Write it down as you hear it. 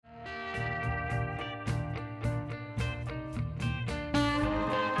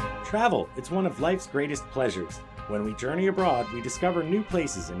Travel, it's one of life's greatest pleasures. When we journey abroad, we discover new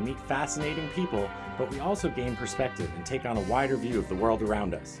places and meet fascinating people, but we also gain perspective and take on a wider view of the world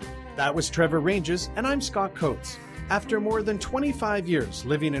around us. That was Trevor Ranges, and I'm Scott Coates. After more than 25 years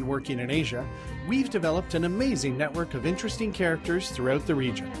living and working in Asia, we've developed an amazing network of interesting characters throughout the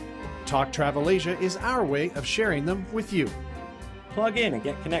region. Talk Travel Asia is our way of sharing them with you. Plug in and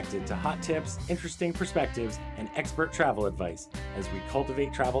get connected to hot tips, interesting perspectives, and expert travel advice as we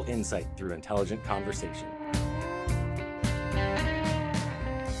cultivate travel insight through intelligent conversation.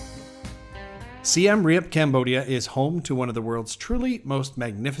 Siem Reap, Cambodia is home to one of the world's truly most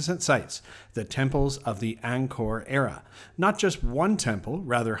magnificent sites, the temples of the Angkor era. Not just one temple,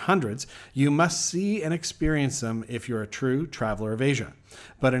 rather hundreds. You must see and experience them if you're a true traveler of Asia.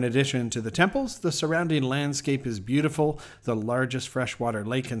 But in addition to the temples, the surrounding landscape is beautiful. The largest freshwater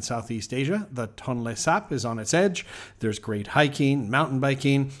lake in Southeast Asia, the Tonle Sap, is on its edge. There's great hiking, mountain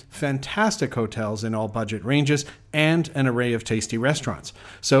biking, fantastic hotels in all budget ranges, and an array of tasty restaurants.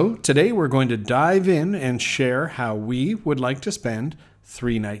 So today we're going to dive in and share how we would like to spend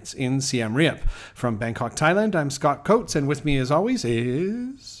 3 nights in Siem Reap. From Bangkok, Thailand, I'm Scott Coates, and with me as always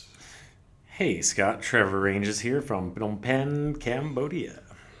is... Hey, Scott, Trevor Ranges here from Phnom Penh, Cambodia.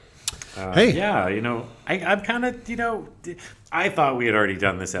 Hey. Yeah, I'm kind of, I thought we had already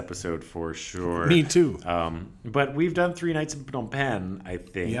done this episode for sure. Me too. But we've done 3 nights in Phnom Penh, I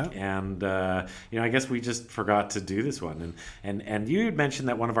think. Yeah. And, I guess we just forgot to do this one. And you had mentioned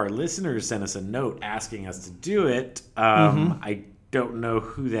that one of our listeners sent us a note asking us to do it. I don't know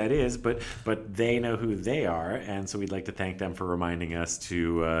who that is, but they know who they are, and so we'd like to thank them for reminding us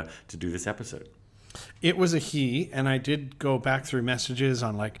to do this episode. It was a he, and I did go back through messages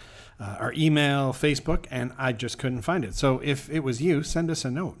on our email, Facebook, and I just couldn't find it. So if it was you, send us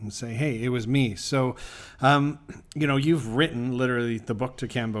a note and say, hey, it was me. So, you've written literally the book to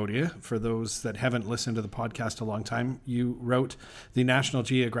Cambodia. For those that haven't listened to the podcast a long time, you wrote the National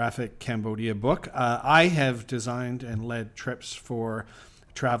Geographic Cambodia book. I have designed and led trips for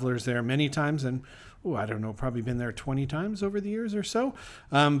travelers there many times, and I don't know, probably been there 20 times over the years or so.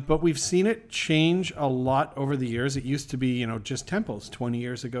 But we've seen it change a lot over the years. It used to be, just temples 20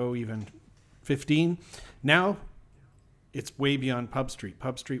 years ago, even 15. Now it's way beyond Pub Street.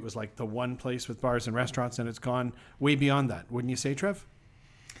 Pub Street was like the one place with bars and restaurants, and it's gone way beyond that. Wouldn't you say, Trev?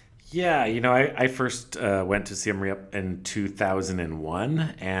 Yeah, I first went to Siem Reap in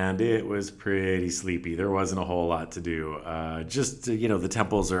 2001, and it was pretty sleepy. There wasn't a whole lot to do. The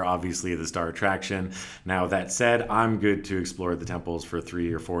temples are obviously the star attraction. Now, that said, I'm good to explore the temples for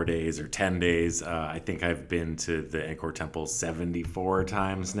 3 or 4 days or 10 days. I think I've been to the Angkor Temple 74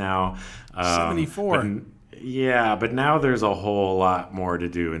 times now. 74? But now there's a whole lot more to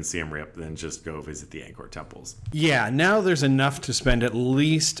do in Siem Reap than just go visit the Angkor temples. Yeah, now there's enough to spend at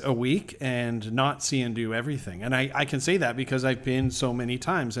least a week and not see and do everything. And I can say that because I've been so many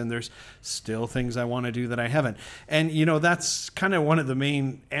times, and there's still things I want to do that I haven't. And, that's kind of one of the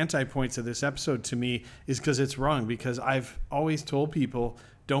main anti-points of this episode to me, is because it's wrong, because I've always told people,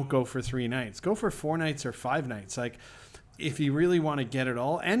 don't go for 3 nights. Go for 4 nights or 5 nights. If you really want to get it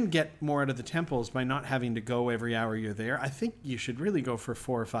all and get more out of the temples by not having to go every hour you're there, I think you should really go for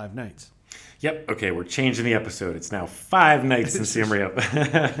 4 or 5 nights. Yep. Okay, we're changing the episode. It's now 5 nights in Siem Reap.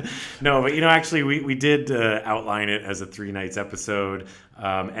 No, but actually, we did outline it as a 3 nights episode,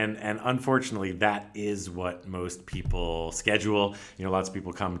 and unfortunately, that is what most people schedule. Lots of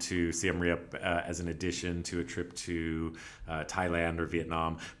people come to Siem Reap as an addition to a trip to Thailand or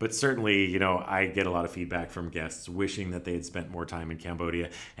Vietnam. But certainly, I get a lot of feedback from guests wishing that they had spent more time in Cambodia.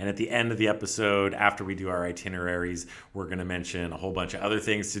 And at the end of the episode, after we do our itineraries, we're going to mention a whole bunch of other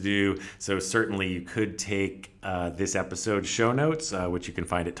things to do. So certainly you could take this episode's show notes, which you can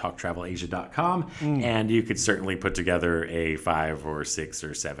find at talktravelasia.com, and you could certainly put together a 5 or 6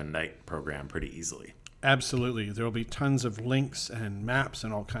 or 7 night program pretty easily. Absolutely. There will be tons of links and maps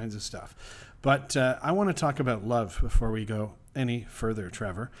and all kinds of stuff. But I want to talk about love before we go any further,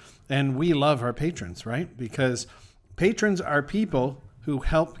 Trevor. And we love our patrons, right? Because patrons are people who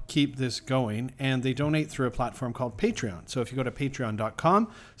help keep this going, and they donate through a platform called Patreon. So if you go to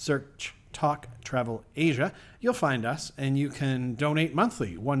patreon.com, search Talk Travel Asia, you'll find us, and you can donate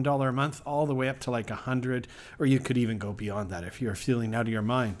monthly, $1 a month, all the way up to $100, or you could even go beyond that if you're feeling out of your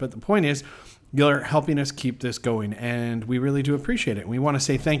mind. But the point is, you're helping us keep this going, and we really do appreciate it. We want to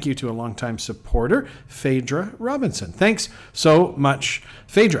say thank you to a longtime supporter, Phaedra Robinson. Thanks so much,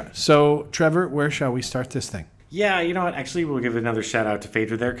 Phaedra. So, Trevor, where shall we start this thing? Yeah, you know what? Actually, we'll give another shout out to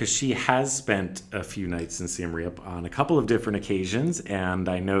Phaedra there, because she has spent a few nights in Siem Reap on a couple of different occasions, and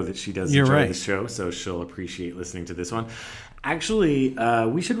I know that she does enjoy the show, so she'll appreciate listening to this one. Actually,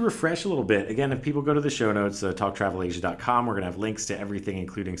 we should refresh a little bit. Again, if people go to the show notes, talktravelasia.com, we're going to have links to everything,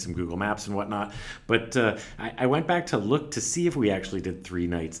 including some Google Maps and whatnot. But I went back to look to see if we actually did 3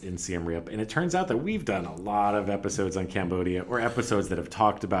 nights in Siem Reap. And it turns out that we've done a lot of episodes on Cambodia, or episodes that have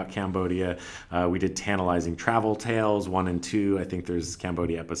talked about Cambodia. We did Tantalizing Travel Tales 1 and 2. I think there's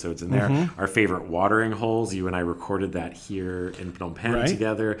Cambodia episodes in there. Our favorite watering holes. You and I recorded that here in Phnom Penh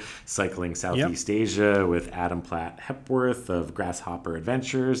together. Cycling Southeast Asia with Adam Platt Hepworth of Grasshopper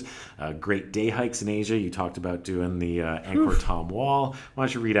Adventures, great day hikes in Asia. You talked about doing the Angkor Thom Wall. Why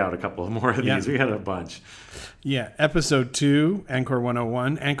don't you read out a couple more of these? We had a bunch. Yeah, episode 2, Angkor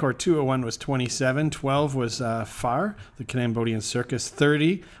 101. Angkor 201 was 27. 12 was Phar, the Cambodian Circus.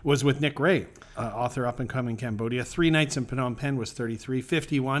 30 was with Nick Ray, author up and coming Cambodia. 3 nights in Phnom Penh was 33.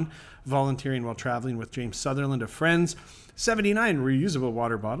 51, volunteering while traveling with James Sutherland of Friends. 79, reusable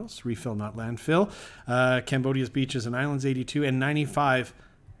water bottles, refill not landfill. Cambodia's beaches and islands, 82. And 95,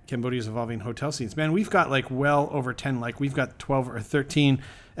 Cambodia's evolving hotel scenes. Man, we've got like well over 10, like we've got 12 or 13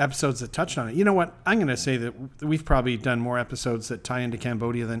 episodes that touched on it. You know what? I'm going to say that we've probably done more episodes that tie into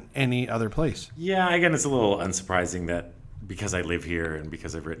Cambodia than any other place. Yeah, again, it's a little unsurprising that because I live here and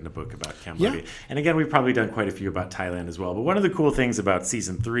because I've written a book about Cambodia. Yeah. And again, we've probably done quite a few about Thailand as well. But one of the cool things about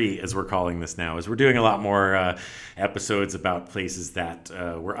season 3, as we're calling this now, is we're doing a lot more episodes about places that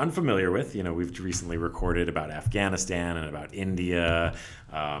we're unfamiliar with. You know, we've recently recorded about Afghanistan and about India.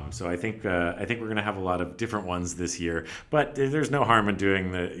 So I think we're going to have a lot of different ones this year. But there's no harm in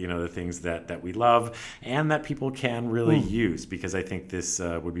doing the things that we love and that people can really use, because I think this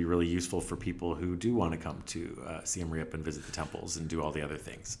would be really useful for people who do want to come to Siem Reap and visit the temples and do all the other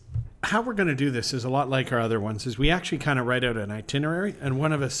things. How we're going to do this is a lot like our other ones, is we actually kind of write out an itinerary, and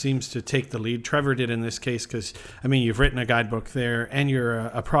one of us seems to take the lead. Trevor did in this case because, I mean, you've written a guidebook there, and you're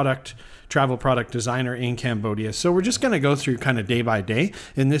a travel product designer in Cambodia. So we're just going to go through kind of day by day.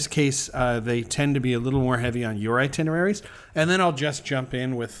 In this case, they tend to be a little more heavy on your itineraries, and then I'll just jump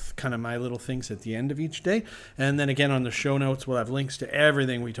in with kind of my little things at the end of each day. And then again, on the show notes, we'll have links to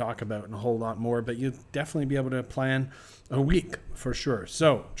everything we talk about and a whole lot more, but you'll definitely be able to plan a week for sure.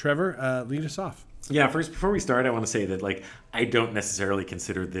 So, Trevor, lead us off. Yeah, first, before we start, I want to say that, like, I don't necessarily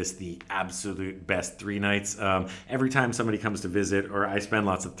consider this the absolute best 3 nights. Every time somebody comes to visit, or I spend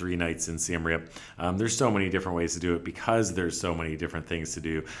lots of 3 nights in Siem Reap, there's so many different ways to do it because there's so many different things to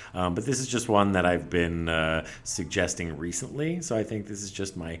do. But this is just one that I've been suggesting recently, so I think this is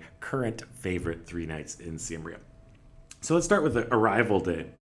just my current favorite 3 nights in Siem Reap. So let's start with the arrival day.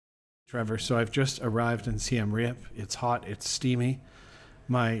 Trevor, so I've just arrived in Siem Reap. It's hot, it's steamy.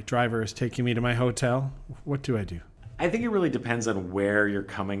 My driver is taking me to my hotel. What do I do? I think it really depends on where you're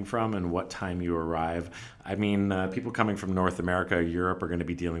coming from and what time you arrive. I mean, people coming from North America or Europe are going to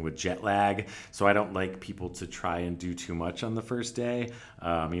be dealing with jet lag, so I don't like people to try and do too much on the first day.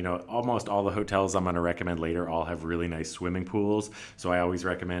 Almost all the hotels I'm going to recommend later all have really nice swimming pools, so I always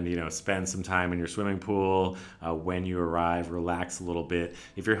recommend, spend some time in your swimming pool when you arrive, relax a little bit.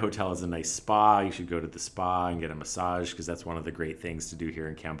 If your hotel has a nice spa, you should go to the spa and get a massage, because that's one of the great things to do here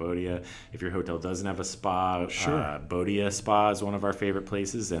in Cambodia. If your hotel doesn't have a spa, sure. Bodhia Spa is one of our favorite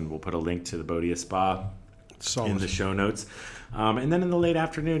places, and we'll put a link to the Bodhia Spa in the show notes. And then in the late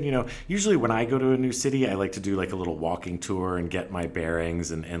afternoon, usually when I go to a new city, I like to do like a little walking tour and get my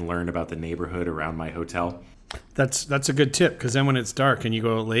bearings and learn about the neighborhood around my hotel. That's a good tip, because then when it's dark and you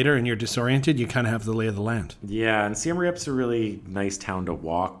go later and you're disoriented, you kind of have the lay of the land. Yeah, and Siem Reap's a really nice town to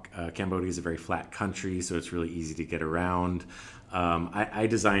walk. Cambodia is a very flat country, so it's really easy to get around. I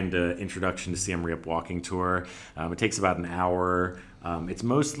designed an introduction to Siem Reap walking tour. It takes about an hour. It's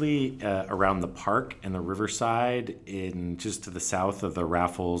mostly around the park and the riverside, in just to the south of the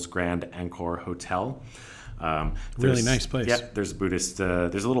Raffles Grand Angkor Hotel. Really nice place. Yep, there's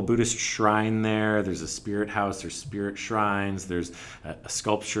a little Buddhist shrine there. There's a spirit house. There's spirit shrines. There's a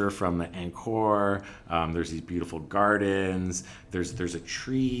sculpture from the Angkor. There's these beautiful gardens. There's a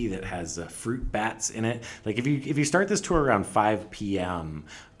tree that has fruit bats in it. Like if you start this tour around 5 p.m.,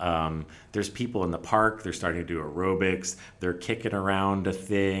 there's people in the park. They're starting to do aerobics. They're kicking around a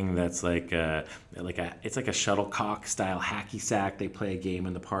thing that's it's like a shuttlecock style hacky sack. They play a game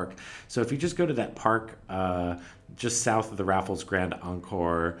in the park. So if you just go to that park just south of the Raffles Grand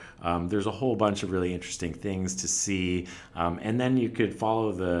Angkor, there's a whole bunch of really interesting things to see. And then you could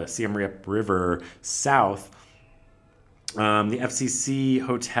follow the Siem Reap River south. The FCC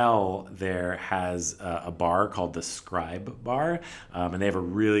hotel there has a bar called the Scribe Bar, and they have a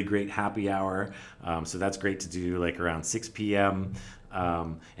really great happy hour. So that's great to do like around 6 p.m.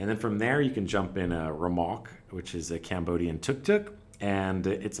 And then from there you can jump in a Ramok, which is a Cambodian tuk-tuk, and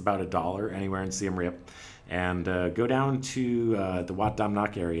it's about $1 anywhere in Siem Reap. And go down to the Wat Dam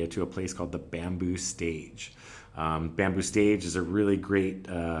Nak area to a place called the Bamboo Stage. Bamboo Stage is a really great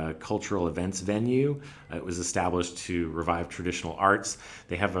cultural events venue. It was established to revive traditional arts.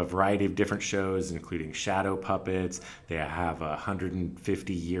 They have a variety of different shows, including shadow puppets. They have a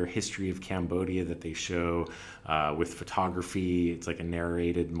 150-year history of Cambodia that they show with photography. It's like a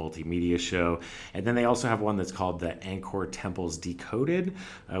narrated multimedia show. And then they also have one that's called the Angkor Temples Decoded,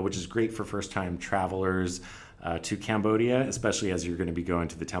 which is great for first-time travelers to Cambodia, especially as you're going to be going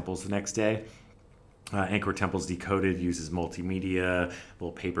to the temples the next day. Angkor Temples Decoded uses multimedia,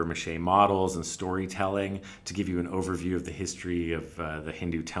 little paper mache models, and storytelling to give you an overview of the history of the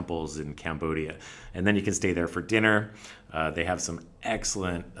Hindu temples in Cambodia. And then you can stay there for dinner. They have some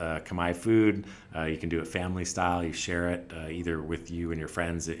excellent Khmer food. You can do it family style. You share it either with you and your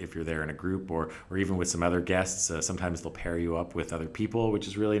friends if you're there in a group, or even with some other guests. Sometimes they'll pair you up with other people, which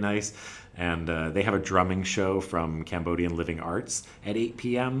is really nice. And they have a drumming show from Cambodian Living Arts at 8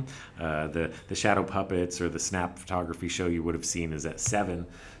 p.m. The shadow puppets or the snap photography show you would have seen is at 7.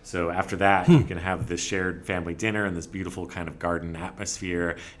 So after that, you can have this shared family dinner in this beautiful kind of garden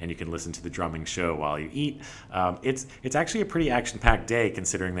atmosphere, and you can listen to the drumming show while you eat. It's actually a pretty action-packed day,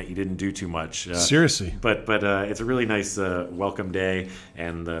 considering that you didn't do too much. Seriously. But it's a really nice welcome day,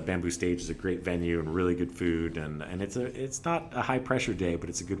 and the Bamboo Stage is a great venue and really good food, and it's not a high-pressure day, but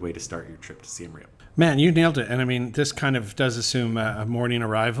it's a good way to start your trip to Siem Reap. Man, you nailed it. And I mean, this kind of does assume a morning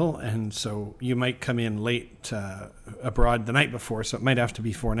arrival. And so you might come in late abroad the night before. So it might have to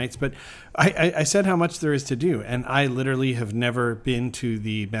be 4 nights. But I said how much there is to do. And I literally have never been to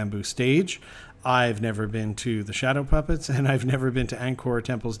the Bamboo Stage. I've never been to the shadow puppets, and I've never been to Angkor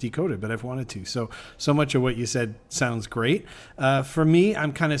Temples Decoded, but I've wanted to. So much of what you said sounds great. For me,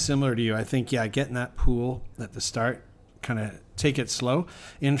 I'm kind of similar to you. I think, get in that pool at the start, kind of take it slow.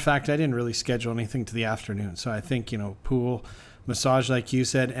 In fact, I didn't really schedule anything to the afternoon. So I think, pool, massage, like you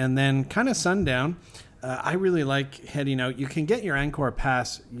said, and then kind of sundown. I really like heading out. You can get your Angkor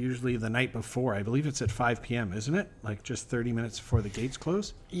pass usually the night before. I believe it's at 5 p.m., isn't it? Like just 30 minutes before the gates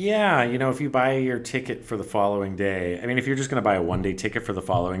close? Yeah, if you buy your ticket for the following day, I mean, if you're just going to buy a one-day ticket for the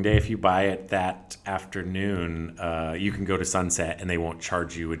following day, if you buy it that afternoon, you can go to sunset and they won't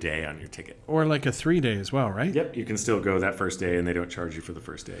charge you a day on your ticket. Or like a 3-day as well, right? Yep, you can still go that first day and they don't charge you for the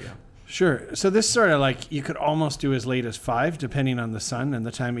first day, yeah. Sure. So this sort of like you could almost do as late as 5, depending on the sun and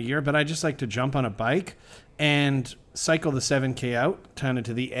the time of year. But I just like to jump on a bike and cycle the 7K out, kind of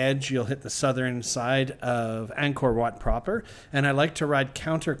to the edge. You'll hit the southern side of Angkor Wat proper. And I like to ride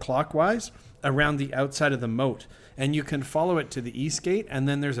counterclockwise around the outside of the moat. And you can follow it to the east gate. And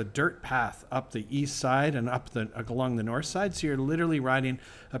then there's a dirt path up the east side and along the north side. So you're literally riding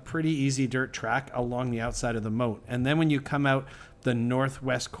a pretty easy dirt track along the outside of the moat. And then when you come out the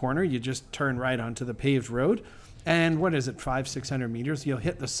northwest corner, you just turn right onto the paved road, and 500-600 meters, you'll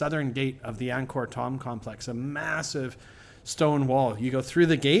hit the southern gate of the Angkor Thom complex, a massive stone wall. You go through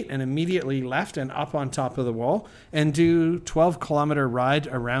the gate and immediately left and up on top of the wall and do 12-kilometer ride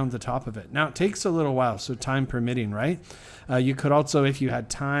around the top of it. Now it takes a little while, so time permitting, right? You could also, if you had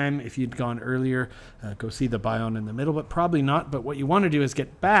time, if you'd gone earlier, go see the Bayon in the middle, but probably not. But what you want to do is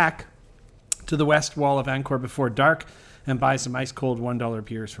get back to the west wall of Angkor before dark and buy some ice cold $1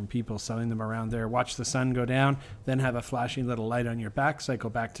 beers from people selling them around there. Watch the sun go down, then have a flashing little light on your back, cycle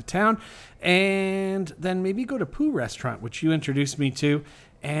back to town, and then maybe go to Poo Restaurant, which you introduced me to,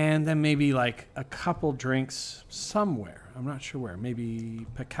 and then maybe like a couple drinks somewhere. I'm not sure where. Maybe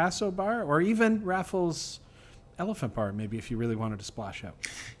Picasso Bar or even Raffles Elephant Bar, maybe, if you really wanted to splash out.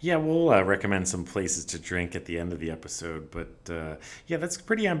 Yeah, we'll recommend some places to drink at the end of the episode, but that's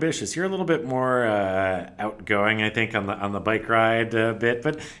pretty ambitious. You're a little bit more outgoing, I think, on the bike ride bit,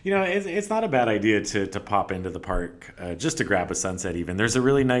 but it's not a bad idea to pop into the park just to grab a sunset. Even there's a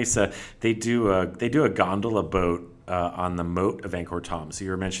really nice they do a gondola boat on the moat of Angkor Thom. So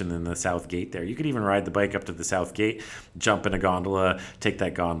you were mentioning the south gate there. You could even ride the bike up to the south gate, jump in a gondola, take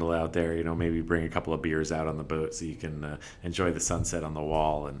that gondola out there, maybe bring a couple of beers out on the boat so you can enjoy the sunset on the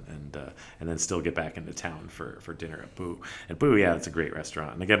wall and then still get back into town for dinner at Poo. And Poo, yeah, it's a great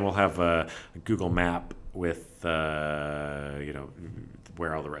restaurant. And again, we'll have a Google map with, where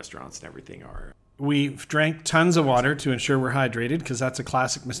all the restaurants and everything are. We've drank tons of water to ensure we're hydrated, because that's a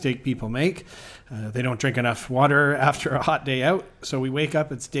classic mistake people make. They don't drink enough water after a hot day out. So we wake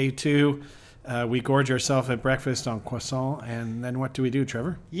up, it's day 2. We gorge ourselves at breakfast on croissant, and then what do we do,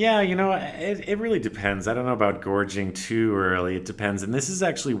 Trevor? Yeah, it really depends. I don't know about gorging too early. It depends. And this is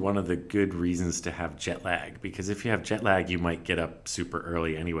actually one of the good reasons to have jet lag, because if you have jet lag, you might get up super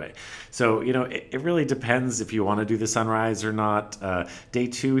early anyway. So, it really depends if you want to do the sunrise or not. Day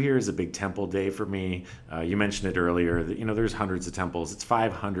 2 here is a big temple day for me. You mentioned it earlier that, there's hundreds of temples. It's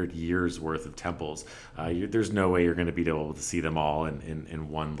 500 years worth of temples. There's no way you're going to be able to see them all in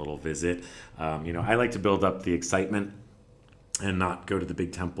one little visit. I like to build up the excitement and not go to the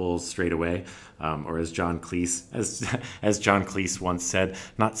big temples straight away, or as John Cleese, as John Cleese once said,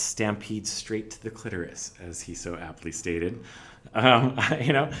 not stampede straight to the clitoris, as he so aptly stated.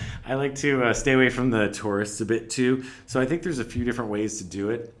 I like to stay away from the tourists a bit too. So I think there's a few different ways to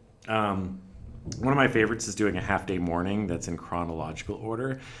do it. One of my favorites is doing a half-day morning that's in chronological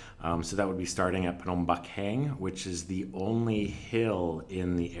order. So that would be starting at Phnom Bakheng, which is the only hill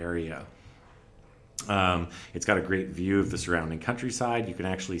in the area. It's got a great view of the surrounding countryside. You can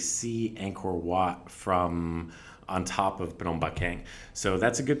actually see Angkor Wat from on top of Phnom Bakheng. So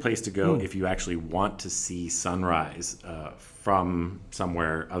that's a good place to go if you actually want to see sunrise from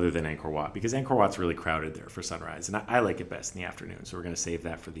somewhere other than Angkor Wat, because Angkor Wat's really crowded there for sunrise, and I like it best in the afternoon. So we're going to save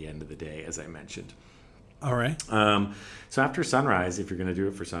that for the end of the day, as I mentioned. All right. So after sunrise, if you're going to do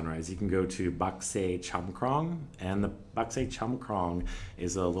it for sunrise, you can go to Baksay Cham Krong, and the Baksay Cham Krong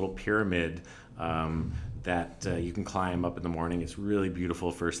is a little pyramid that you can climb up in the morning. It's really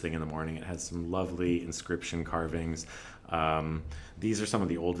beautiful first thing in the morning. It has some lovely inscription carvings. These are some of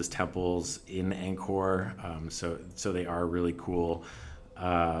the oldest temples in Angkor, so they are really cool.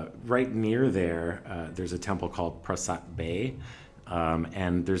 Right near there's a temple called Prasat Bay.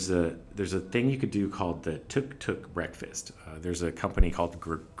 And there's a thing you could do called the Tuk Tuk breakfast. There's a company called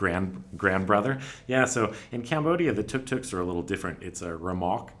Grand Brother. Yeah, so in Cambodia, the Tuk Tuks are a little different. It's a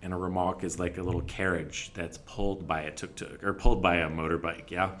remok, and a remok is like a little carriage that's pulled by a tuk tuk, or pulled by a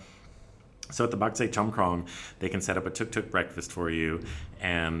motorbike, yeah? So at the Baksay Cham Krong, they can set up a Tuk Tuk breakfast for you,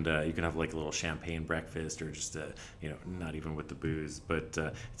 and you can have like a little champagne breakfast, or just not even with the booze, but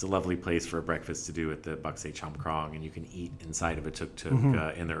it's a lovely place for a breakfast to do at the Baksay Cham Krong, and you can eat inside of a Tuk Tuk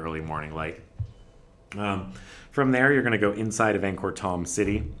in the early morning light. From there, you're going to go inside of Angkor Thom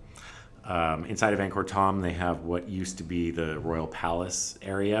City. Inside of Angkor Thom, they have what used to be the Royal Palace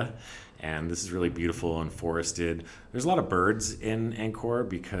area. And this is really beautiful and forested. There's a lot of birds in Angkor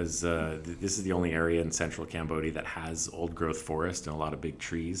because this is the only area in central Cambodia that has old growth forest and a lot of big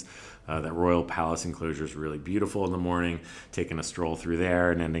trees. That Royal Palace enclosure is really beautiful in the morning, taking a stroll through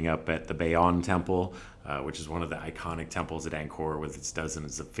there and ending up at the Bayon Temple, which is one of the iconic temples at Angkor with its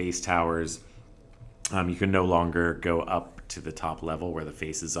dozens of face towers. You can no longer go up to the top level where the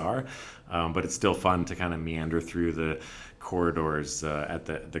faces are, but it's still fun to kind of meander through the corridors at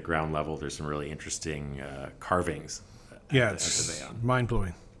the ground level. There's some really interesting carvings. It's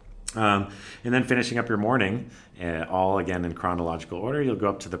mind-blowing. And then finishing up your morning, all again in chronological order, you'll go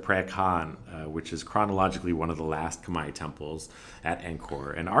up to the Phra Khan, which is chronologically one of the last Khmer temples at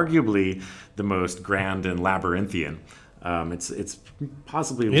Angkor, and arguably the most grand and labyrinthian. It's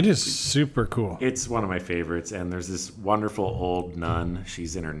possibly... It is super cool. It's one of my favorites, and there's this wonderful old nun.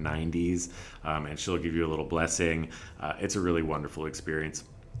 She's in her 90s, and she'll give you a little blessing. It's a really wonderful experience.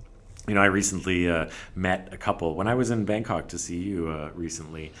 I recently met a couple. When I was in Bangkok to see you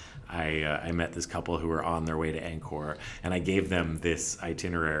recently, I met this couple who were on their way to Angkor, and I gave them this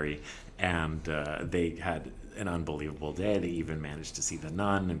itinerary, and they had an unbelievable day. They even managed to see the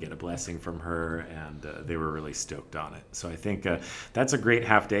nun and get a blessing from her, and they were really stoked on it. So I think that's a great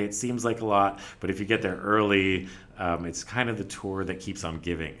half day. It seems like a lot, but if you get there early, it's kind of the tour that keeps on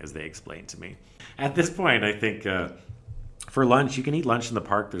giving, as they explained to me. At this point, I think for lunch, you can eat lunch in the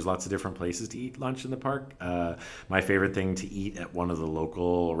park. There's lots of different places to eat lunch in the park. My favorite thing to eat at one of the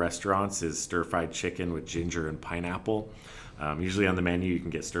local restaurants is stir-fried chicken with ginger and pineapple. Usually on the menu, you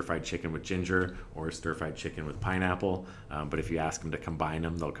can get stir-fried chicken with ginger or stir-fried chicken with pineapple. But if you ask them to combine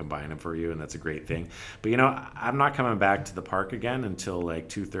them, they'll combine them for you, and that's a great thing. But, I'm not coming back to the park again until like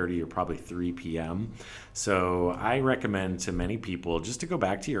 2:30 or probably 3 p.m. So I recommend to many people just to go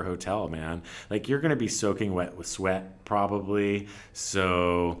back to your hotel, man. Like, you're going to be soaking wet with sweat probably.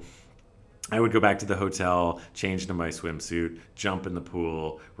 So I would go back to the hotel, change into my swimsuit, jump in the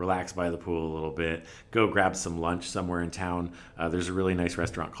pool, relax by the pool a little bit, go grab some lunch somewhere in town. There's a really nice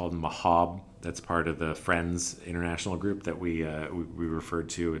restaurant called Mahab that's part of the Friends International group that we referred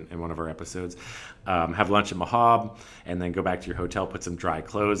to in one of our episodes. Have lunch at Mahab, and then go back to your hotel, put some dry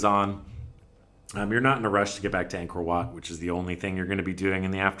clothes on. You're not in a rush to get back to Angkor Wat, which is the only thing you're going to be doing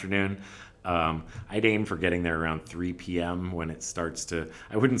in the afternoon. I'd aim for getting there around 3 p.m. when it starts to,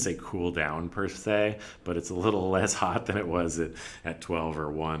 I wouldn't say cool down per se, but it's a little less hot than it was at 12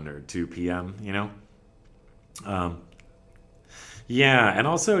 or 1 or 2 p.m., you know? Um, yeah, and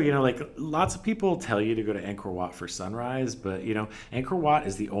also, like lots of people tell you to go to Angkor Wat for sunrise, but Angkor Wat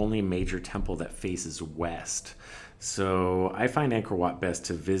is the only major temple that faces west. So I find Angkor Wat best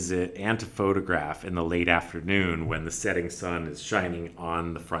to visit and to photograph in the late afternoon when the setting sun is shining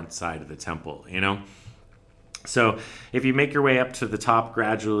on the front side of the temple. So if you make your way up to the top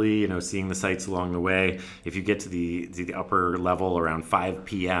gradually, seeing the sights along the way, if you get to the upper level around 5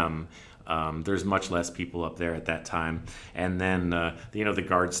 p.m., there's much less people up there at that time, and then the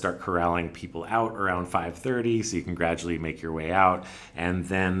guards start corralling people out around 5:30, so you can gradually make your way out, and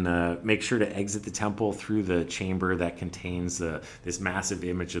then make sure to exit the temple through the chamber that contains this massive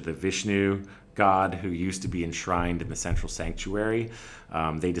image of the Vishnu god who used to be enshrined in the central sanctuary.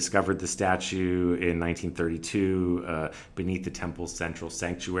 They discovered the statue in 1932 beneath the temple's central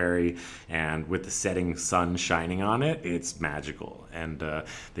sanctuary, and with the setting sun shining on it, it's magical. And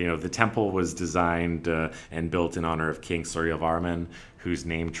the temple was designed and built in honor of King Suryavarman, whose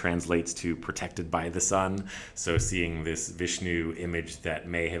name translates to protected by the sun. So seeing this Vishnu image that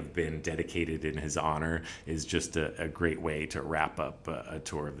may have been dedicated in his honor is just a great way to wrap up a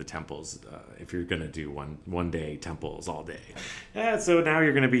tour of the temples if you're going to do one day temples all day. So now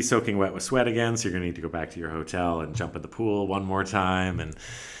you're going to be soaking wet with sweat again, so you're going to need to go back to your hotel and jump in the pool one more time and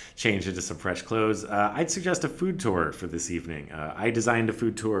change into some fresh clothes. I'd suggest a food tour for this evening. I designed a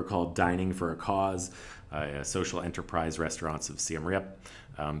food tour called Dining for a Cause, social enterprise restaurants of Siem Reap.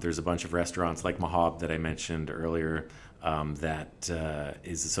 There's a bunch of restaurants like Mahab that I mentioned earlier that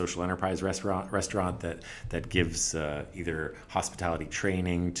is a social enterprise restaurant that gives either hospitality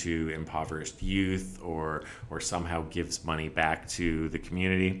training to impoverished youth or somehow gives money back to the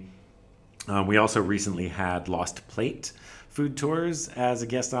community. We also recently had Lost Plate food tours as a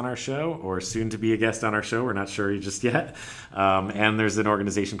guest on our show, or soon to be a guest on our show. We're not sure just yet. And there's an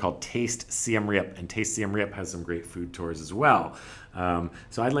organization called Taste Siem Reap, and Taste Siem Reap has some great food tours as well.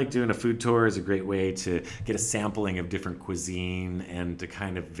 So I'd like doing a food tour as a great way to get a sampling of different cuisine and to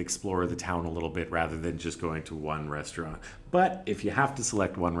kind of explore the town a little bit rather than just going to one restaurant. But if you have to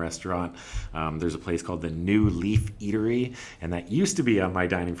select one restaurant, there's a place called the New Leaf Eatery, and that used to be on my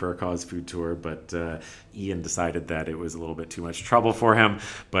Dining for a Cause food tour, but Ian decided that it was a little bit too much trouble for him.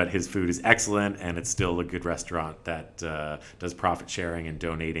 But his food is excellent, and it's still a good restaurant that does profit sharing and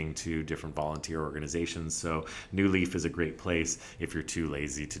donating to different volunteer organizations. So New Leaf is a great place if you're too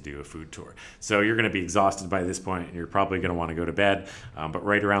lazy to do a food tour. So you're going to be exhausted by this point, and you're probably going to want to go to bed. But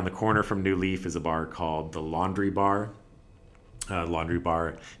right around the corner from New Leaf is a bar called the Laundry Bar. Laundry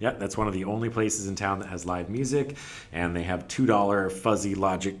Bar. Yeah, that's one of the only places in town that has live music, and they have $2 Fuzzy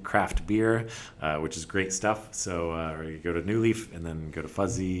Logic craft beer, which is great stuff. So you go to New Leaf and then go to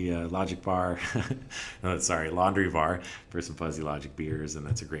Fuzzy Logic Bar, Laundry Bar for some Fuzzy Logic beers, and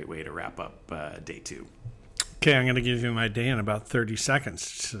that's a great way to wrap up day 2. Okay, I'm going to give you my day in about 30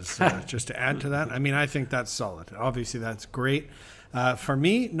 seconds just to add to that. I mean, I think that's solid. Obviously, that's great. For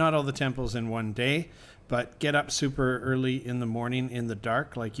me, not all the temples in one day, but get up super early in the morning in the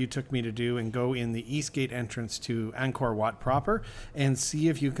dark like you took me to do and go in the East Gate entrance to Angkor Wat proper and see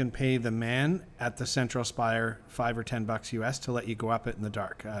if you can pay the man at the Central Spire $5 or $10 US to let you go up it in the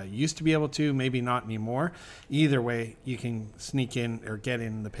dark. You used to be able to, maybe not anymore. Either way, you can sneak in or get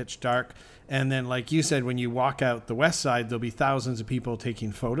in the pitch dark. And then, like you said, when you walk out the west side, there'll be thousands of people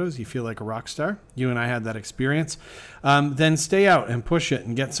taking photos. You feel like a rock star. You and I had that experience. Then stay out and push it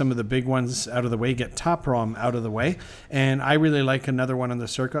and get some of the big ones out of the way. Get Top Rom out of the way. And I really like another one on the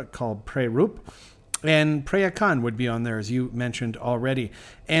circuit called Pre Rup. And Preah Khan would be on there, as you mentioned already.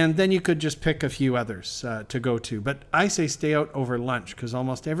 And then you could just pick a few others to go to. But I say stay out over lunch because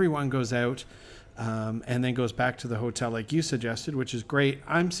almost everyone goes out and then goes back to the hotel like you suggested, which is great.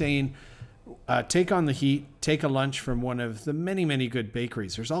 I'm saying take on the heat, take a lunch from one of the many, many good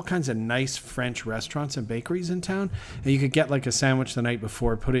bakeries. There's all kinds of nice French restaurants and bakeries in town. And you could get like a sandwich the night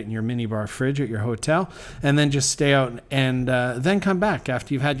before, put it in your minibar fridge at your hotel, and then just stay out and then come back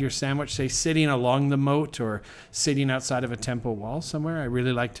after you've had your sandwich, say sitting along the moat or sitting outside of a temple wall somewhere. I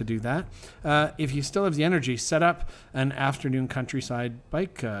really like to do that. If you still have the energy, set up an afternoon countryside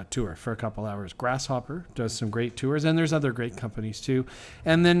bike tour for a couple hours. Grasshopper does some great tours, and there's other great companies too.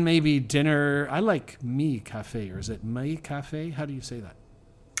 And then maybe dinner. I like Mi Cafe, or is it Mi Cafe? How do you say that?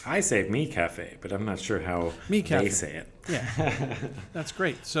 I say Mi Cafe, but I'm not sure how Mi Cafe. they say it. Yeah, that's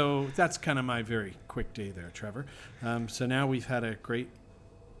great. So that's kind of my very quick day there, Trevor. So now we've had a great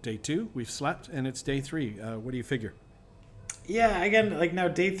day 2. We've slept, and it's day 3. What do you figure? Yeah, again, like now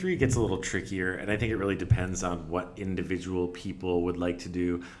day 3 gets a little trickier, and I think it really depends on what individual people would like to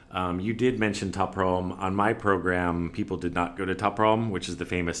do. You did mention Top Rom. On my program, people did not go to Top Rom, which is the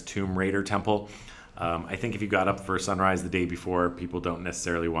famous Tomb Raider temple. I think if you got up for sunrise the day before, people don't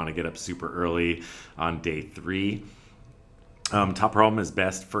necessarily want to get up super early on day 3. Top Rom is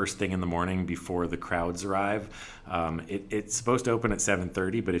best first thing in the morning before the crowds arrive. It's supposed to open at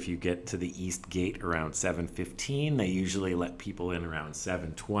 7:30, but if you get to the east gate around 7:15, they usually let people in around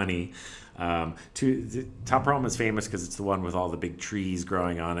 7:20. Top Rom is famous because it's the one with all the big trees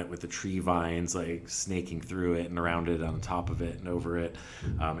growing on it, with the tree vines like snaking through it and around it, on top of it and over it.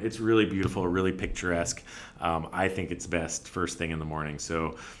 It's really beautiful, really picturesque. I think it's best first thing in the morning.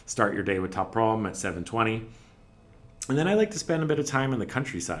 So start your day with Top Rom at 7:20. And then I like to spend a bit of time in the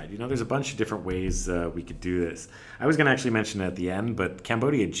countryside. There's a bunch of different ways we could do this. I was going to actually mention it at the end, but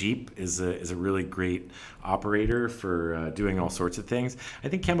Cambodia Jeep is a really great operator for doing all sorts of things. I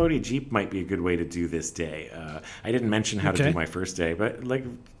think Cambodia Jeep might be a good way to do this day. I didn't mention how to do my first day, but like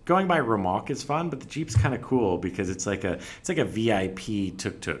going by Ramok is fun, but the Jeep's kind of cool because it's like a VIP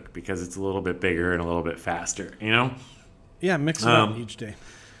tuk-tuk because it's a little bit bigger and a little bit faster, Yeah, mix it up each day.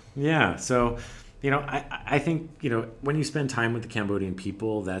 Yeah, so... I think, when you spend time with the Cambodian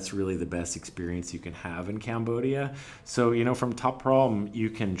people, that's really the best experience you can have in Cambodia. So, from Top Rom,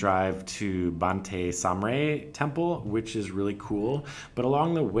 you can drive to Bante Samre Temple, which is really cool. But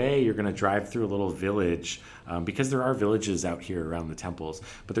along the way, you're going to drive through a little village because there are villages out here around the temples.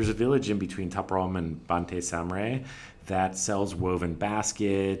 But there's a village in between Top Rom and Bante Samre that sells woven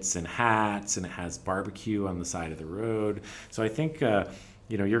baskets and hats, and it has barbecue on the side of the road. So I think...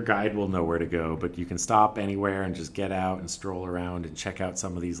 your guide will know where to go, but you can stop anywhere and just get out and stroll around and check out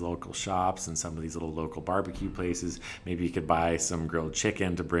some of these local shops and some of these little local barbecue places. Maybe you could buy some grilled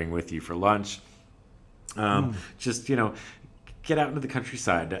chicken to bring with you for lunch. Just, get out into the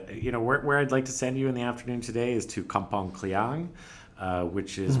countryside. Where I'd like to send you in the afternoon today is to Kampong Kliang,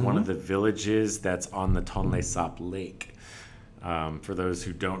 which is one of the villages that's on the Tonle Sap Lake. For those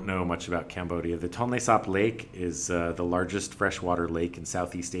who don't know much about Cambodia, the Tonle Sap Lake is the largest freshwater lake in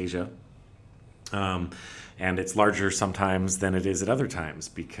Southeast Asia. And it's larger sometimes than it is at other times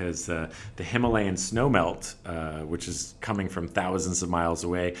because the Himalayan snowmelt, which is coming from thousands of miles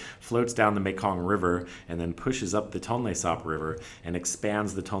away, floats down the Mekong River and then pushes up the Tonle Sap River and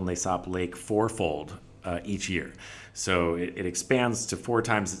expands the Tonle Sap Lake fourfold each year. So it expands to 4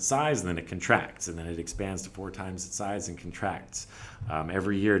 times its size, and then it contracts, and then it expands to 4 times its size and contracts.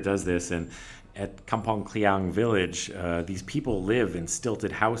 Every year it does this, and at Kampong Kliang village, these people live in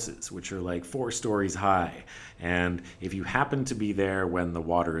stilted houses, which are like 4 stories high. And if you happen to be there when the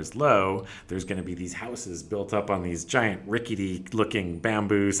water is low, there's going to be these houses built up on these giant rickety-looking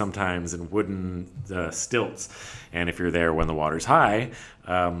bamboo sometimes and wooden stilts. And if you're there when the water's high,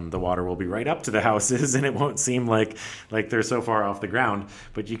 the water will be right up to the houses, and it won't seem like they're so far off the ground.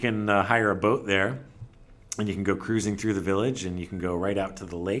 But you can hire a boat there. And you can go cruising through the village, and you can go right out to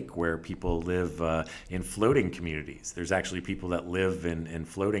the lake where people live in floating communities. There's actually people that live in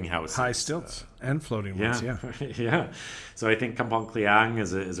floating houses. High stilts and floating ones, yeah. Yeah. So I think Kampong Kliang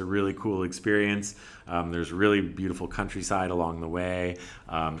is a really cool experience. There's really beautiful countryside along the way,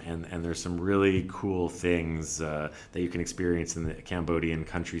 and there's some really cool things that you can experience in the Cambodian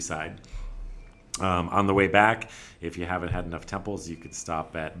countryside. On the way back, if you haven't had enough temples, you could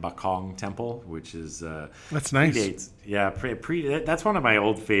stop at Bakong Temple, which is that's nice. That's one of my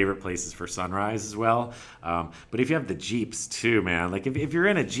old favorite places for sunrise as well. But if you have the jeeps too, man, like if you're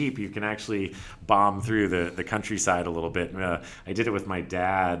in a jeep, you can actually bomb through the countryside a little bit. I did it with my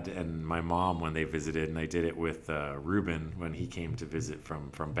dad and my mom when they visited, and I did it with Ruben when he came to visit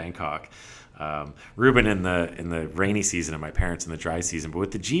from Bangkok. Ruben in the rainy season and my parents in the dry season. But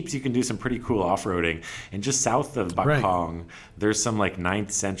with the jeeps, you can do some pretty cool off-roading. And just south of Bakong, there's some like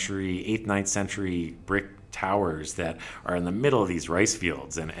 9th century brick towers that are in the middle of these rice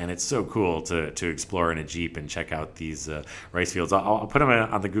fields, and it's so cool to explore in a jeep and check out these rice fields. I'll put them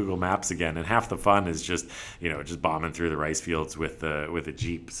on the Google Maps again, and half the fun is just bombing through the rice fields with a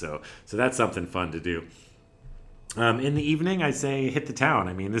jeep. So that's something fun to do. In the evening, I say hit the town.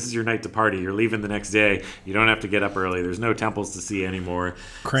 I mean, this is your night to party. You're leaving the next day. You don't have to get up early. There's no temples to see anymore.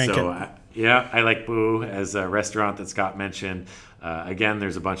 Crank it. Yeah, I like Boo as a restaurant that Scott mentioned. Again,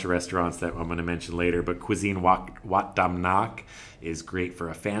 there's a bunch of restaurants that I'm going to mention later, but Cuisine Wat Dam Nak is great for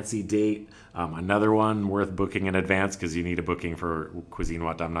a fancy date. Another one worth booking in advance because you need a booking for Cuisine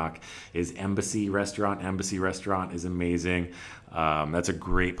Wat Dam Nak is Embassy Restaurant. Embassy Restaurant is amazing. That's a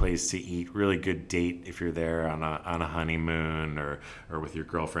great place to eat. Really good date if you're there on a honeymoon or with your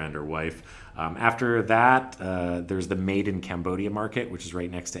girlfriend or wife. After that, there's the Made in Cambodia Market, which is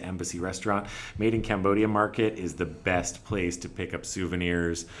right next to Embassy Restaurant. Made in Cambodia Market is the best place to pick up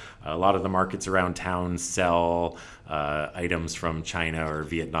souvenirs. A lot of the markets around town sell items from China or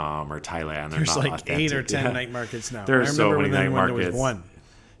Vietnam or Thailand. They're There's not like authentic. 8 or 10 night markets now. There are so many night when there markets. was one.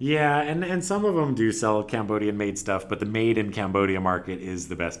 Yeah, and some of them do sell Cambodian-made stuff, but the Made in Cambodia Market is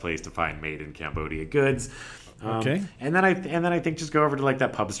the best place to find made in Cambodia goods. Okay. And then I think just go over to like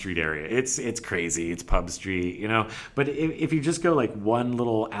that Pub Street area. It's crazy. It's Pub Street, you know. But if you just go like one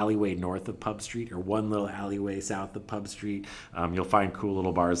little alleyway north of Pub Street or one little alleyway south of Pub Street, you'll find cool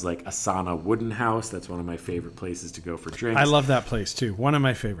little bars like Asana Wooden House. That's one of my favorite places to go for drinks. I love that place too. One of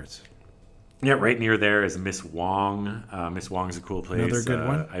my favorites. Yeah, right near there is Miss Wong. Miss Wong's a cool place. Another good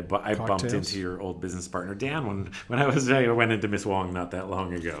one. I bumped Cocktails. into your old business partner Dan when I went into Miss Wong not that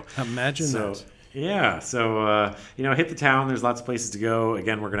long ago. Imagine that. Yeah, so hit the town. There's lots of places to go.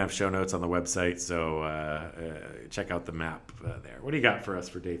 Again, we're gonna have show notes on the website, so check out the map there. What do you got for us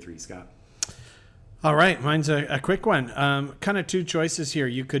for day 3, Scott? All right, mine's a quick one. Kind of 2 choices here.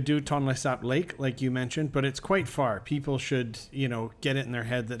 You could do Tonle Sap Lake, like you mentioned, but it's quite far. People should, get it in their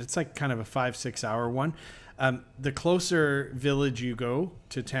head that it's like kind of a 5-6 hour one. The closer village you go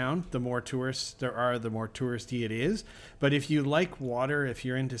to town, the more tourists there are, the more touristy it is. But if you like water, if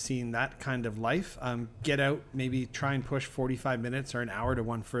you're into seeing that kind of life, get out, maybe try and push 45 minutes or an hour to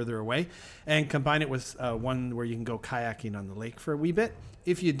one further away and combine it with one where you can go kayaking on the lake for a wee bit.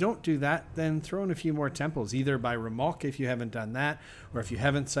 If you don't do that, then throw in a few more temples, either by remolque if you haven't done that, or if you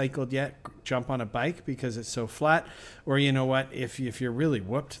haven't cycled yet, jump on a bike because it's so flat. Or you know what, if you're really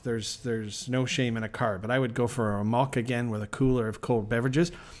whooped, there's no shame in a car. But I would go for a remolque again with a cooler of cold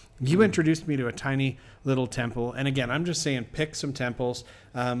beverages. You introduced me to a tiny little temple. And again, I'm just saying pick some temples.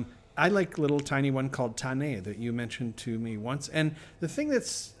 I like a little tiny one called Tane that you mentioned to me once. And the thing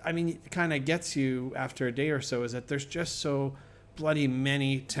that's, kind of gets you after a day or so is that there's just so bloody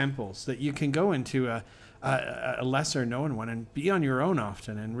many temples that you can go into a lesser known one and be on your own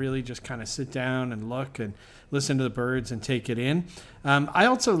often and really just kind of sit down and look and listen to the birds and take it in. I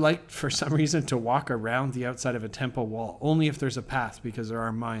also like, for some reason, to walk around the outside of a temple wall, only if there's a path because there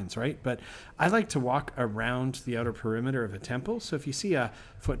are mines, right? But I like to walk around the outer perimeter of a temple. So if you see a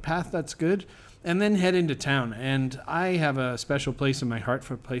footpath, that's good. And then head into town. And I have a special place in my heart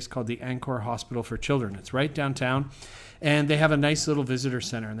for a place called the Angkor Hospital for Children. It's right downtown. And they have a nice little visitor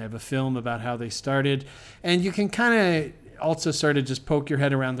center. And they have a film about how they started. And you can kind of also sort of just poke your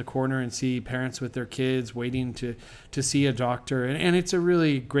head around the corner and see parents with their kids waiting to see a doctor. And it's a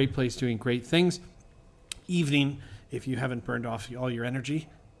really great place doing great things. Evening, if you haven't burned off all your energy,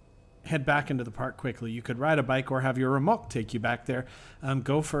 head back into the park quickly. You could ride a bike or have your remolque take you back there.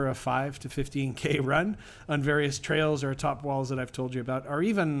 Go for a 5 to 15K run on various trails or top walls that I've told you about, or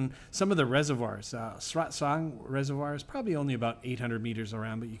even some of the reservoirs. Srat Sang Reservoir is probably only about 800 meters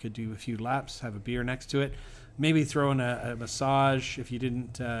around, but you could do a few laps, have a beer next to it, maybe throw in a massage if you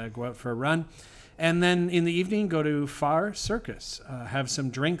didn't go out for a run. And then in the evening, go to Phar Circus. Have some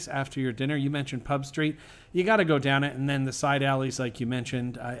drinks after your dinner. You mentioned Pub Street. You got to go down it. And then the side alleys, like you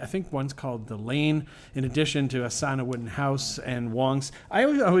mentioned, I think one's called The Lane, in addition to Asana Wooden House and Wong's. I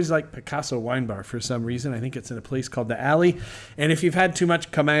always like Picasso Wine Bar for some reason. I think it's in a place called The Alley. And if you've had too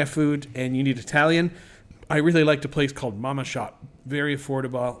much Kamaya food and you need Italian, I really liked a place called Mama Shop. Very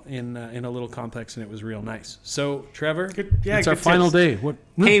affordable in a little complex, and it was real nice. So, Trevor, it's our final day. What?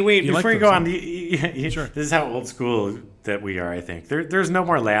 Hey, wait, before you go on, Sure. This is how old school that we are, I think. There's no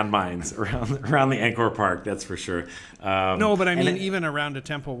more landmines around the Angkor Park, that's for sure. No, but I mean, even around a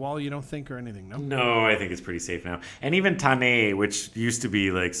temple wall, you don't think or anything, no? No, I think it's pretty safe now. And even Tane, which used to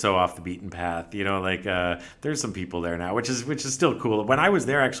be like so off the beaten path, there's some people there now, which is still cool. When I was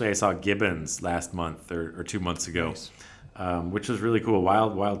there, actually, I saw gibbons last month or 2 months ago. Nice. Which was really cool.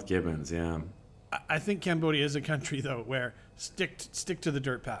 Wild gibbons, yeah. I think Cambodia is a country, though, where stick to the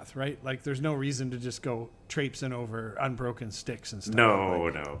dirt path, right? Like, there's no reason to just go traipsing over unbroken sticks and stuff.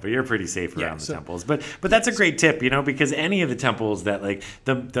 No, but you're pretty safe around the temples. But that's a great tip, because any of the temples that, like,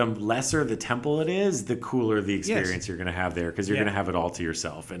 the lesser the temple it is, the cooler the experience you're going to have there, because you're going to have it all to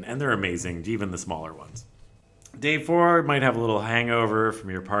yourself. And they're amazing, even the smaller ones. Day 4 might have a little hangover from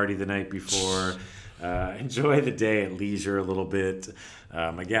your party the night before. Enjoy the day at leisure a little bit.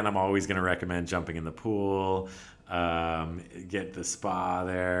 Again, I'm always going to recommend jumping in the pool. Get the spa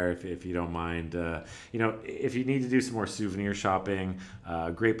there if you don't mind. If you need to do some more souvenir shopping,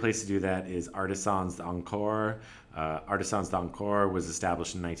 a great place to do that is Artisans d'Angkor. Artisans d'Angkor was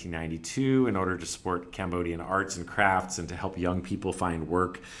established in 1992 in order to support Cambodian arts and crafts and to help young people find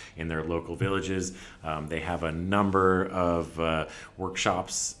work in their local villages. They have a number of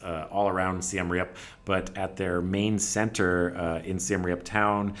workshops all around Siem Reap, but at their main center in Siem Reap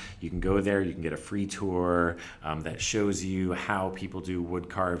town, you can go there, you can get a free tour that shows you how people do wood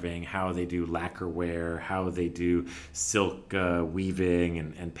carving, how they do lacquerware, how they do silk weaving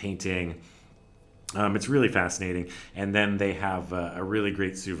and painting. It's really fascinating. And then they have a really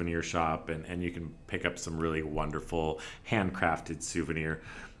great souvenir shop, and you can pick up some really wonderful handcrafted souvenir.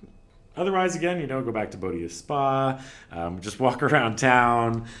 Otherwise, again, go back to Bodhi Spa, just walk around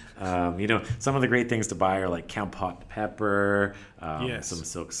town. Some of the great things to buy are like Kampot pepper, Yes. some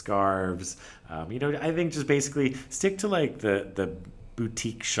silk scarves. I think just basically stick to like the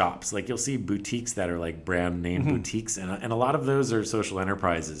boutique shops. Like you'll see boutiques that are like brand name boutiques, and a lot of those are social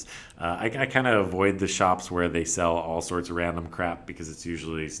enterprises. I kind of avoid the shops where they sell all sorts of random crap because it's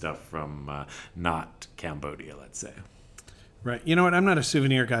usually stuff from not Cambodia, let's say. Right. You know what? I'm not a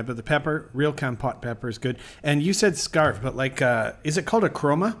souvenir guy, but the pepper, real Kampot pepper is good. And you said scarf, but like, is it called a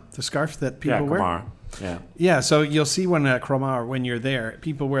kroma? The scarf that people wear? Kumar. Yeah. Yeah. So you'll see when a kroma, or when you're there,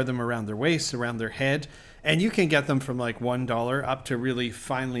 people wear them around their waist, around their head. And you can get them from like $1 up to really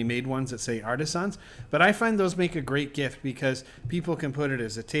finely made ones that say artisans. But I find those make a great gift because people can put it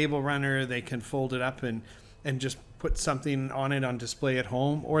as a table runner. They can fold it up and just put something on it on display at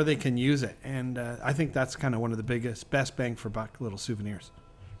home, or they can use it. And I think that's kind of one of the best bang for buck little souvenirs.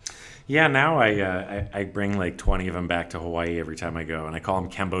 Yeah, now I bring like 20 of them back to Hawaii every time I go, and I call them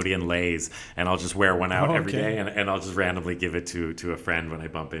Cambodian leis, and I'll just wear one out every day, and I'll just randomly give it to a friend when I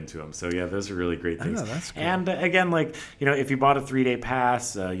bump into them. So yeah, those are really great things. Oh, that's cool. And again, like, if you bought a 3-day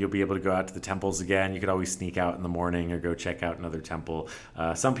pass, you'll be able to go out to the temples again. You could always sneak out in the morning or go check out another temple.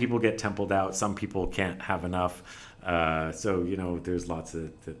 Some people get templed out, some people can't have enough. So there's lots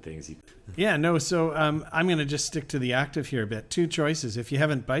of things you. Yeah, no. So I'm going to just stick to the active here a bit. 2 choices. If you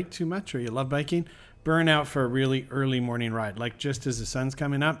haven't biked too much or you love biking, burn out for a really early morning ride, like just as the sun's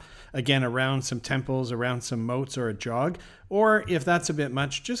coming up. Again, around some temples, around some moats, or a jog. Or if that's a bit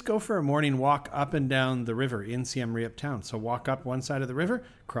much, just go for a morning walk up and down the river in Siem Reap town. So walk up one side of the river,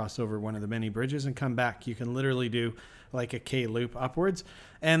 cross over one of the many bridges, and come back. You can literally do like a K loop upwards.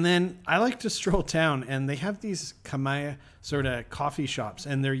 And then I like to stroll town, and they have these Kamaya sort of coffee shops,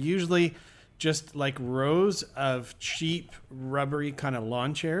 and they're usually just like rows of cheap, rubbery kind of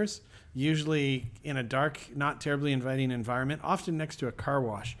lawn chairs, usually in a dark, not terribly inviting environment, often next to a car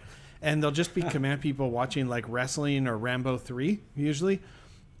wash. And they'll just be command people watching like wrestling or Rambo 3, usually.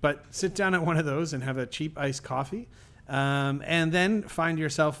 But sit down at one of those and have a cheap iced coffee. And then find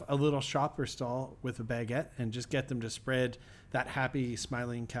yourself a little shop or stall with a baguette and just get them to spread that happy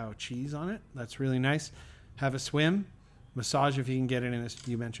smiling cow cheese on it. That's really nice. Have a swim, massage if you can get it in, as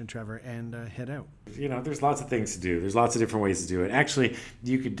you mentioned, Trevor, and head out. There's lots of things to do. There's lots of different ways to do it. Actually,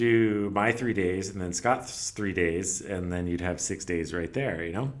 you could do my 3 days and then Scott's 3 days, and then you'd have 6 days right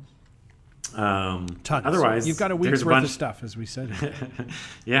there, Tons. Otherwise, you've got a week's worth of stuff, as we said.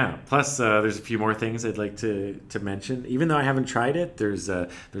 Yeah. Plus, there's a few more things I'd like to mention. Even though I haven't tried it, there's a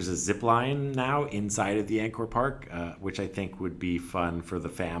zip line now inside of the Angkor Park, which I think would be fun for the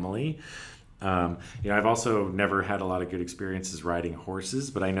family. I've also never had a lot of good experiences riding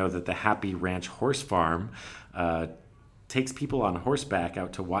horses, but I know that the Happy Ranch Horse Farm takes people on horseback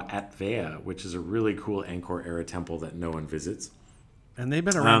out to Wat Atvea, which is a really cool Angkor era temple that no one visits. And they've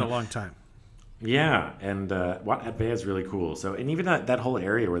been around a long time. Yeah, and Wat Atvea is really cool. So, and even that whole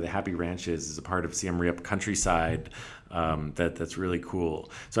area where the Happy Ranch is a part of Siem Reap countryside. That's really cool.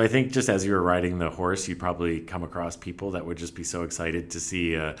 So I think just as you were riding the horse, you'd probably come across people that would just be so excited to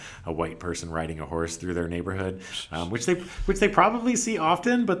see a white person riding a horse through their neighborhood, which they probably see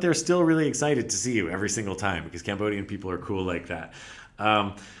often, but they're still really excited to see you every single time because Cambodian people are cool like that.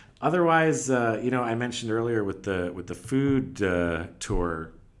 Otherwise, I mentioned earlier with the food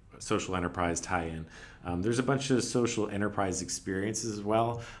tour social enterprise tie-in. There's a bunch of social enterprise experiences as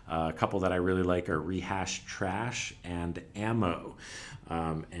well. A couple that I really like are Rehash Trash and Ammo.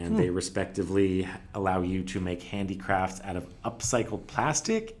 And they respectively allow you to make handicrafts out of upcycled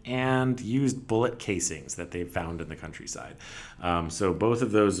plastic and used bullet casings that they've found in the countryside. So both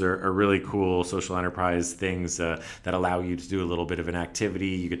of those are really cool social enterprise things that allow you to do a little bit of an activity.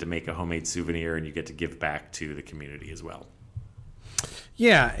 You get to make a homemade souvenir and you get to give back to the community as well.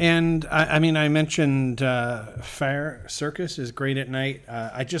 Yeah, and I mean, I mentioned Fire Circus is great at night.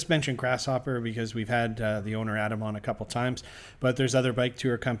 I just mentioned Grasshopper because we've had the owner Adam on a couple times, but there's other bike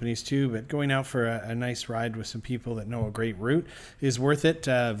tour companies too. But going out for a nice ride with some people that know a great route is worth it.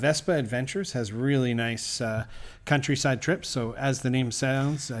 Vespa Adventures has really nice countryside trips. So as the name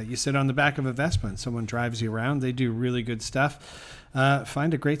sounds, you sit on the back of a Vespa and someone drives you around. They do really good stuff.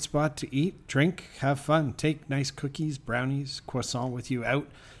 Find a great spot to eat, drink, have fun. Take nice cookies, brownies, croissant with you out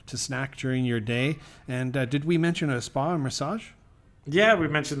to snack during your day. And did we mention a spa and massage? Yeah, we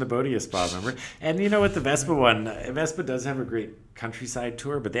mentioned the Bodia Spa, remember? And you know what, the Vespa one, Vespa does have a great countryside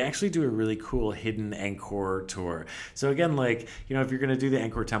tour, but they actually do a really cool hidden Angkor tour. So again, like, you know, if you're going to do the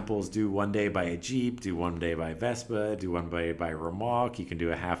Angkor temples, do one day by a Jeep, do one day by Vespa, do one day by Ramok. You can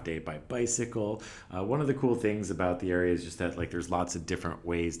do a half day by bicycle. One of the cool things about the area is just that, like, there's lots of different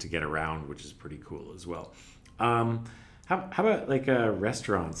ways to get around, which is pretty cool as well. How about like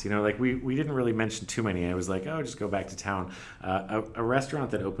restaurants? You know, like we didn't really mention too many. I was like, oh, just go back to town. A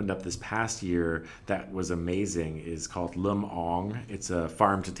restaurant that opened up this past year that was amazing is called Lum Ong. It's a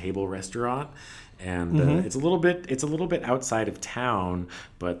farm to table restaurant, and it's a little bit outside of town,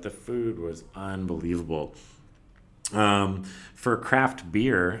 but the food was unbelievable. For craft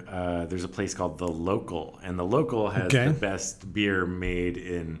beer, there's a place called The Local, and The Local has the best beer made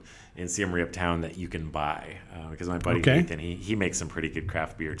in Siem Reap town that you can buy, because my buddy Nathan, he makes some pretty good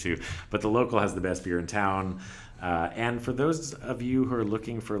craft beer too. But The Local has the best beer in town. And for those of you who are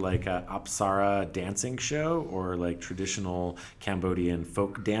looking for like a Apsara dancing show or like traditional Cambodian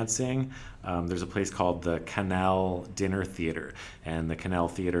folk dancing, there's a place called the Canal Dinner Theater. And the Canal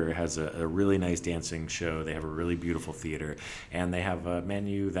Theater has a really nice dancing show. They have a really beautiful theater. And they have a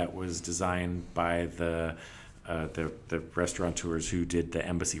menu that was designed by the restaurateurs who did the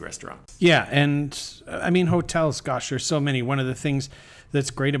Embassy restaurant. Yeah, and I mean, hotels, gosh, there's so many. One of the things that's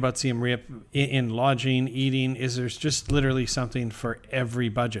great about Siem Reap in lodging, eating, is there's just literally something for every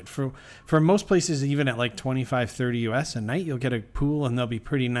budget. For most places, even at like $25-30 US a night, you'll get a pool and they'll be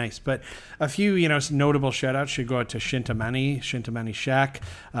pretty nice. But a few, notable shout outs should go out to Shintamani Shack,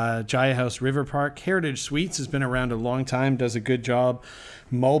 Jaya House River Park. Heritage Suites has been around a long time, does a good job.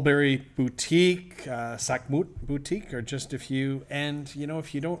 Mulberry Boutique, Sakmut Boutique are just a few. And,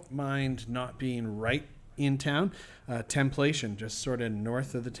 if you don't mind not being right in town, Templation, just sort of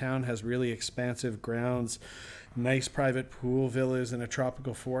north of the town, has really expansive grounds, nice private pool villas in a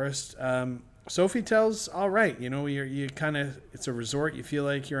tropical forest. Sofitel's all right. You kind of, it's a resort. You feel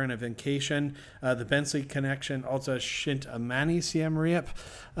like you're on a vacation. The Bensley Connection, also Shintamani Siem Reap.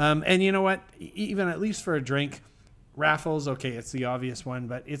 And you know what? Even at least for a drink, Raffles, okay, it's the obvious one,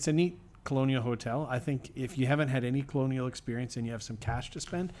 but it's a neat colonial hotel. I think if you haven't had any colonial experience and you have some cash to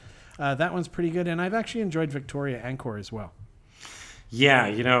spend, that one's pretty good. And I've actually enjoyed Victoria Angkor as well. Yeah,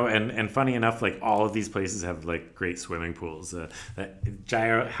 and funny enough, like all of these places have like great swimming pools.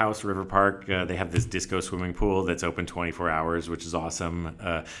 Jaya House River Park, they have this disco swimming pool that's open 24 hours, which is awesome.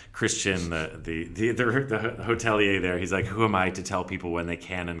 Christian, the hotelier there, he's like, who am I to tell people when they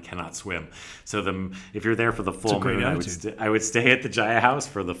can and cannot swim? So if you're there for the full moon, I would stay at the Jaya House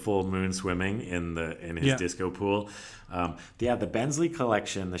for the full moon swimming in his disco pool. The Bensley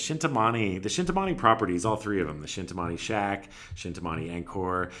Collection, the Shintamani properties, all three of them, the Shintamani Shack, Shintamani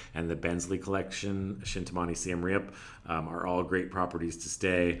Angkor, and the Bensley Collection, Shintamani Siem Reap, are all great properties to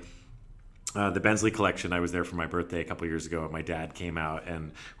stay. The Bensley Collection, I was there for my birthday a couple years ago, and my dad came out,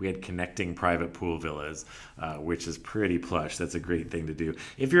 and we had connecting private pool villas, which is pretty plush. That's a great thing to do.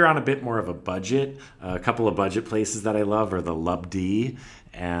 If you're on a bit more of a budget, a couple of budget places that I love are the Lub D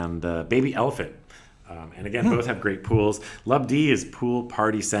and Baby Elephant. And again, both have great pools. Lub D is pool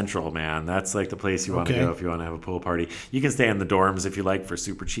party central, man. That's like the place you want to go if you want to have a pool party. You can stay in the dorms if you like for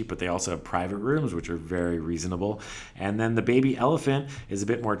super cheap, but they also have private rooms, which are very reasonable. And then the Baby Elephant is a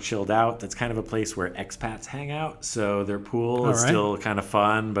bit more chilled out. That's kind of a place where expats hang out. So their pool is still kind of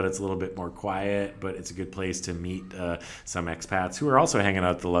fun, but it's a little bit more quiet. But it's a good place to meet some expats who are also hanging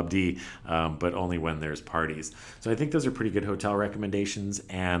out at the Lub D, but only when there's parties. So I think those are pretty good hotel recommendations.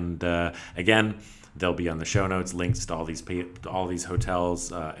 And again, they'll be on the show notes, links to all these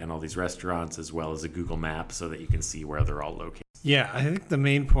hotels and all these restaurants, as well as a Google map so that you can see where they're all located. Yeah, I think the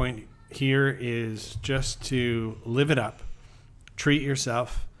main point here is just to live it up, treat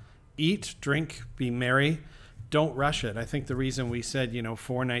yourself, eat, drink, be merry. Don't rush it. I think the reason we said,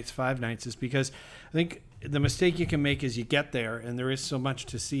 4 nights, 5 nights is because I think the mistake you can make is you get there and there is so much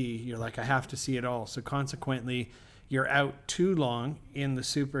to see. You're like, I have to see it all. So consequently, you're out too long in the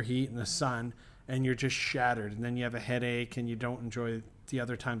superheat and the sun and you're just shattered. And then you have a headache and you don't enjoy the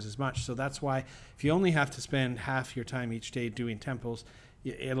other times as much. So that's why if you only have to spend half your time each day doing temples,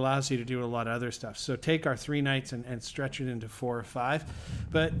 it allows you to do a lot of other stuff. So take our 3 nights and stretch it into 4 or 5.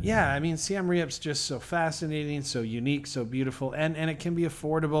 But yeah, I mean, Siem Reap's just so fascinating, so unique, so beautiful, and it can be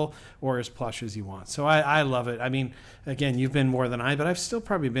affordable or as plush as you want. So I love it. I mean, again, you've been more than I, but I've still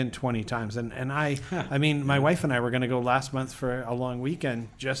probably been 20 times. And I mean, my wife and I were going to go last month for a long weekend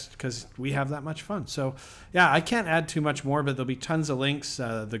just because we have that much fun. So yeah, I can't add too much more, but there'll be tons of links,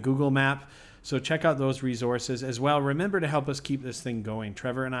 the Google map. So check out those resources as well. Remember to help us keep this thing going.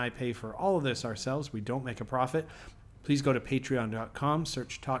 Trevor and I pay for all of this ourselves. We don't make a profit. Please go to patreon.com,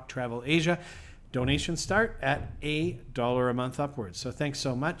 search Talk Travel Asia. Donations start at $1 a month upwards. So thanks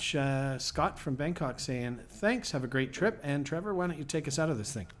so much. Scott from Bangkok saying thanks. Have a great trip. And Trevor, why don't you take us out of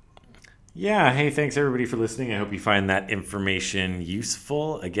this thing? Yeah, hey, thanks everybody for listening. I hope you find that information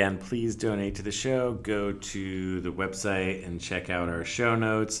useful. Again, please donate to the show. Go to the website and check out our show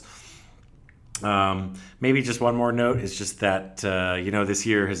notes. Maybe just one more note is just that, this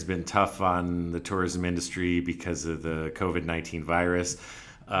year has been tough on the tourism industry because of the COVID-19 virus.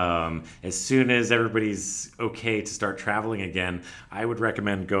 As soon as everybody's okay to start traveling again, I would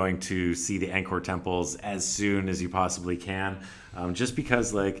recommend going to see the Angkor temples as soon as you possibly can. Just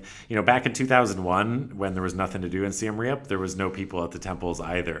because, back in 2001, when there was nothing to do in Siem Reap, there was no people at the temples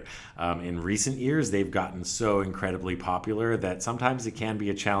either. In recent years, they've gotten so incredibly popular that sometimes it can be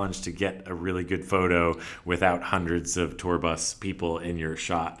a challenge to get a really good photo without hundreds of tour bus people in your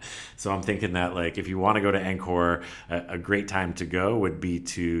shot. So I'm thinking that, if you want to go to Angkor, a great time to go would be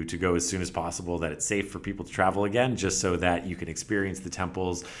to go as soon as possible, that it's safe for people to travel again, just so that you can experience the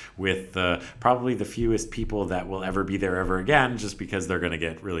temples with probably the fewest people that will ever be there ever again, just because they're going to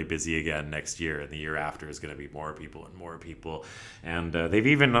get really busy again next year, and the year after is going to be more people and more people. And they've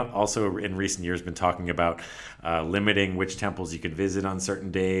even also in recent years been talking about limiting which temples you could visit on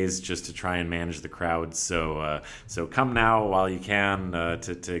certain days, just to try and manage the crowds. So come now while you can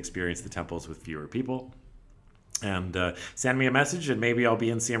to experience the temples with fewer people. And send me a message, and maybe I'll be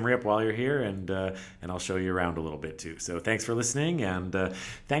in Siem Reap while you're here, and I'll show you around a little bit too. So thanks for listening, and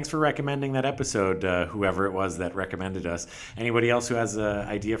thanks for recommending that episode, whoever it was that recommended us. Anybody else who has an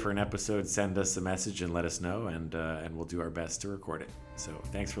idea for an episode, send us a message and let us know, and we'll do our best to record it. So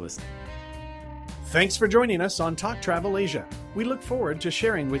thanks for listening. Thanks for joining us on Talk Travel Asia. We look forward to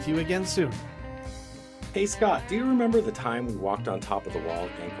sharing with you again soon. Hey Scott, do you remember the time we walked on top of the wall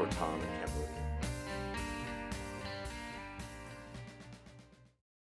at Angkor Thom and kept